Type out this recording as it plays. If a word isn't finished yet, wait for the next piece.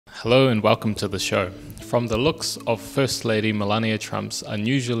Hello and welcome to the show. From the looks of First Lady Melania Trump's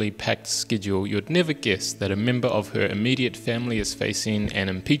unusually packed schedule, you'd never guess that a member of her immediate family is facing an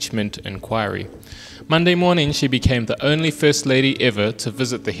impeachment inquiry. Monday morning, she became the only First Lady ever to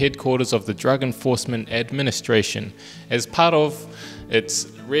visit the headquarters of the Drug Enforcement Administration as part of its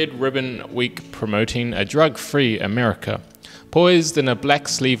Red Ribbon Week promoting a drug-free America. Poised in a black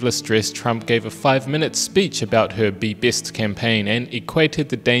sleeveless dress, Trump gave a 5-minute speech about her Be Best campaign and equated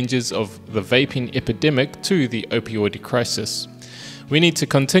the dangers of the vaping epidemic to the opioid crisis. We need to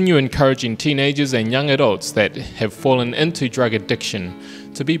continue encouraging teenagers and young adults that have fallen into drug addiction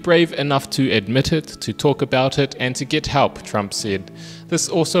to be brave enough to admit it, to talk about it, and to get help, Trump said. This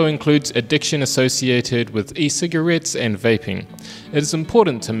also includes addiction associated with e-cigarettes and vaping. It is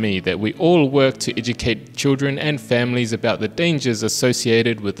important to me that we all work to educate children and families about the dangers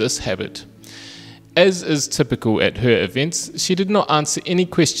associated with this habit. As is typical at her events, she did not answer any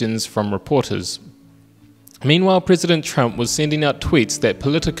questions from reporters. Meanwhile, President Trump was sending out tweets that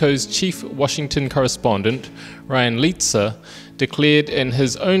Politico's chief Washington correspondent, Ryan Leitzer, declared in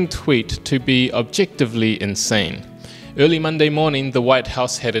his own tweet to be objectively insane. Early Monday morning, the White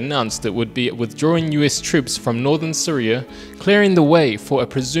House had announced it would be withdrawing US troops from northern Syria, clearing the way for a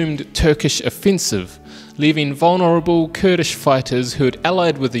presumed Turkish offensive, leaving vulnerable Kurdish fighters who had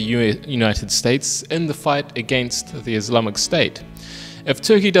allied with the United States in the fight against the Islamic State. If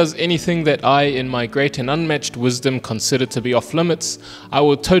Turkey does anything that I, in my great and unmatched wisdom, consider to be off limits, I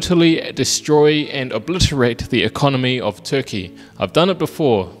will totally destroy and obliterate the economy of Turkey. I've done it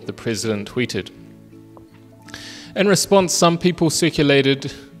before, the president tweeted. In response, some people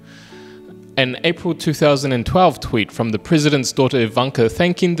circulated an April 2012 tweet from the president's daughter Ivanka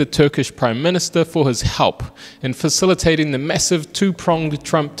thanking the Turkish Prime Minister for his help in facilitating the massive two-pronged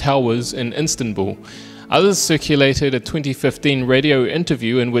Trump towers in Istanbul. Others circulated a 2015 radio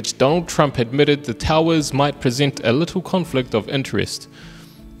interview in which Donald Trump admitted the towers might present a little conflict of interest.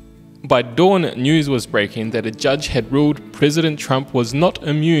 By dawn, news was breaking that a judge had ruled President Trump was not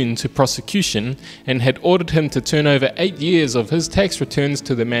immune to prosecution and had ordered him to turn over 8 years of his tax returns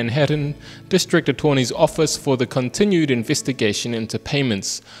to the Manhattan District Attorney's Office for the continued investigation into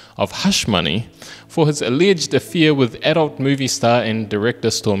payments of hush money for his alleged affair with adult movie star and director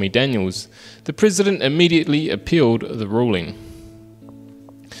Stormy Daniels. The president immediately appealed the ruling.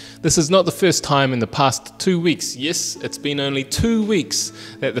 This is not the first time in the past 2 weeks, yes, it's been only 2 weeks,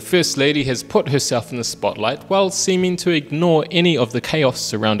 that the First Lady has put herself in the spotlight while seeming to ignore any of the chaos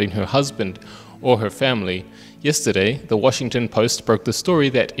surrounding her husband or her family. Yesterday, the Washington Post broke the story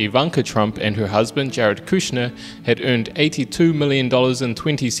that Ivanka Trump and her husband Jared Kushner had earned $82 million in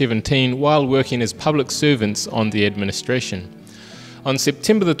 2017 while working as public servants on the administration. On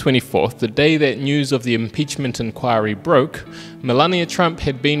September the 24th, the day that news of the impeachment inquiry broke, Melania Trump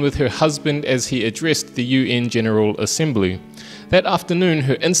had been with her husband as he addressed the UN General Assembly. That afternoon,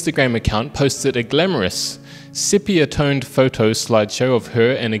 her Instagram account posted a glamorous, sepia-toned photo slideshow of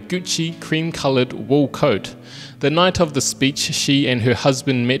her in a Gucci cream-colored wool coat. The night of the speech, she and her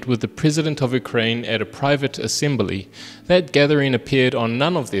husband met with the president of Ukraine at a private assembly. That gathering appeared on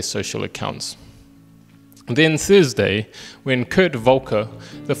none of their social accounts. Then Thursday, when Kurt Volker,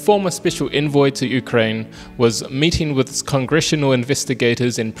 the former special envoy to Ukraine, was meeting with congressional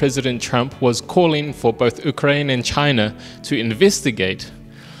investigators and President Trump was calling for both Ukraine and China to investigate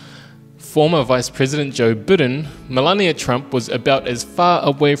former Vice President Joe Biden, Melania Trump was about as far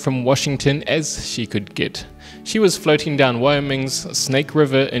away from Washington as she could get. She was floating down Wyoming's Snake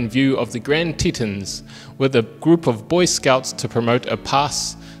River in view of the Grand Tetons with a group of Boy Scouts to promote a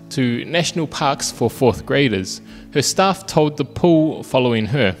pass to national parks for 4th graders. Her staff told the pool following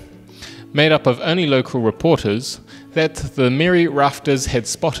her, made up of only local reporters, that the merry rafters had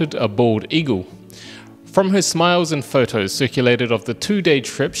spotted a bald eagle. From her smiles and photos circulated of the 2-day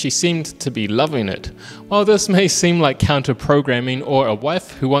trip, she seemed to be loving it. While this may seem like counter-programming or a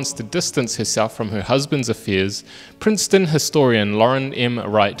wife who wants to distance herself from her husband's affairs, Princeton historian Lauren M.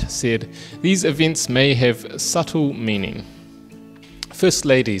 Wright said, "These events may have subtle meaning." First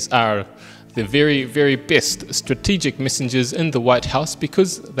Ladies are the very, very best strategic messengers in the White House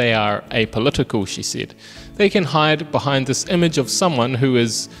because they are apolitical, she said. They can hide behind this image of someone who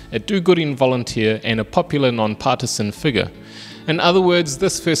is a do-gooding volunteer and a popular non-partisan figure. In other words,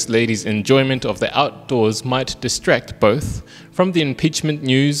 this First Lady's enjoyment of the outdoors might distract both from the impeachment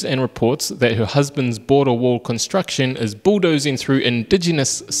news and reports that her husband's border wall construction is bulldozing through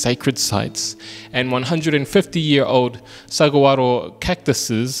indigenous sacred sites and 150-year-old saguaro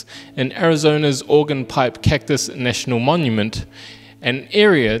cactuses in Arizona's Organ Pipe Cactus National Monument, an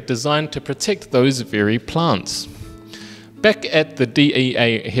area designed to protect those very plants. Back at the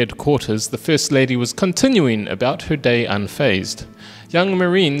DEA headquarters, the First Lady was continuing about her day unfazed. Young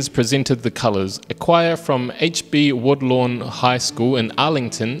Marines presented the colours. A choir from H.B. Woodlawn High School in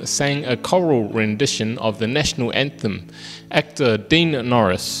Arlington sang a choral rendition of the national anthem. Actor Dean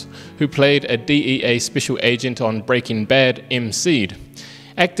Norris, who played a DEA special agent on Breaking Bad, emceed.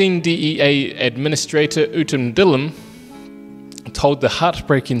 Acting DEA Administrator Utam Dillon told the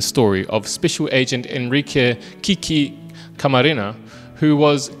heartbreaking story of Special Agent Enrique Kiki Camarena, who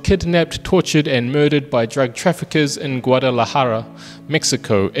was kidnapped, tortured and murdered by drug traffickers in Guadalajara,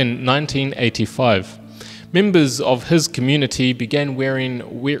 Mexico in 1985. Members of his community began wearing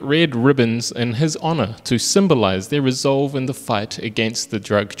red ribbons in his honor to symbolize their resolve in the fight against the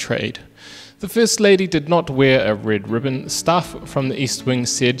drug trade. The First Lady did not wear a red ribbon. Staff from the East Wing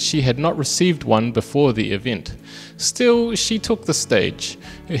said she had not received one before the event. Still, she took the stage,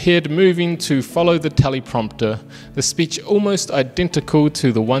 her head moving to follow the teleprompter, the speech almost identical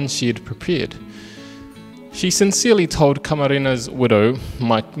to the one she had prepared. She sincerely told Camarena's widow,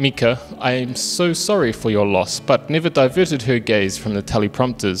 Mika, "I am so sorry for your loss," but never diverted her gaze from the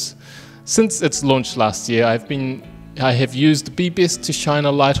teleprompters. Since its launch last year, I have used Be Best to shine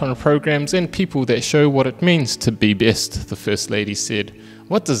a light on programs and people that show what it means to be best, the First Lady said.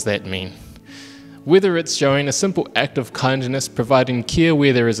 What does that mean? Whether it's showing a simple act of kindness, providing care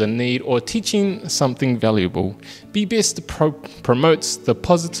where there is a need, or teaching something valuable, Be Best promotes the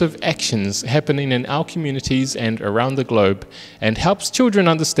positive actions happening in our communities and around the globe and helps children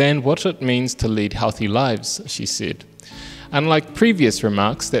understand what it means to lead healthy lives, she said. Unlike previous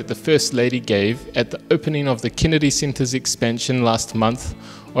remarks that the First Lady gave at the opening of the Kennedy Center's expansion last month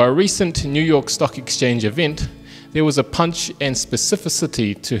or a recent New York Stock Exchange event, there was a punch and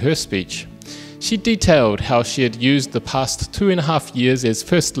specificity to her speech. She detailed how she had used the past 2.5 years as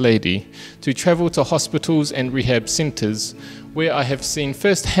First Lady to travel to hospitals and rehab centers where I have seen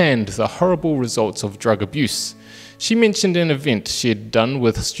firsthand the horrible results of drug abuse. She mentioned an event she had done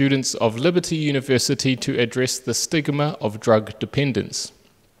with students of Liberty University to address the stigma of drug dependence.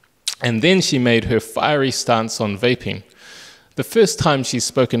 And then she made her fiery stance on vaping. The first time she's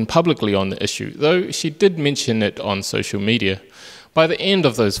spoken publicly on the issue, though she did mention it on social media. By the end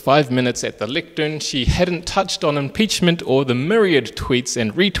of those 5 minutes at the lectern, she hadn't touched on impeachment or the myriad tweets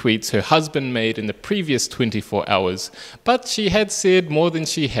and retweets her husband made in the previous 24 hours, but she had said more than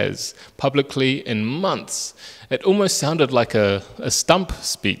she has publicly in months. It almost sounded like a stump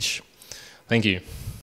speech. Thank you.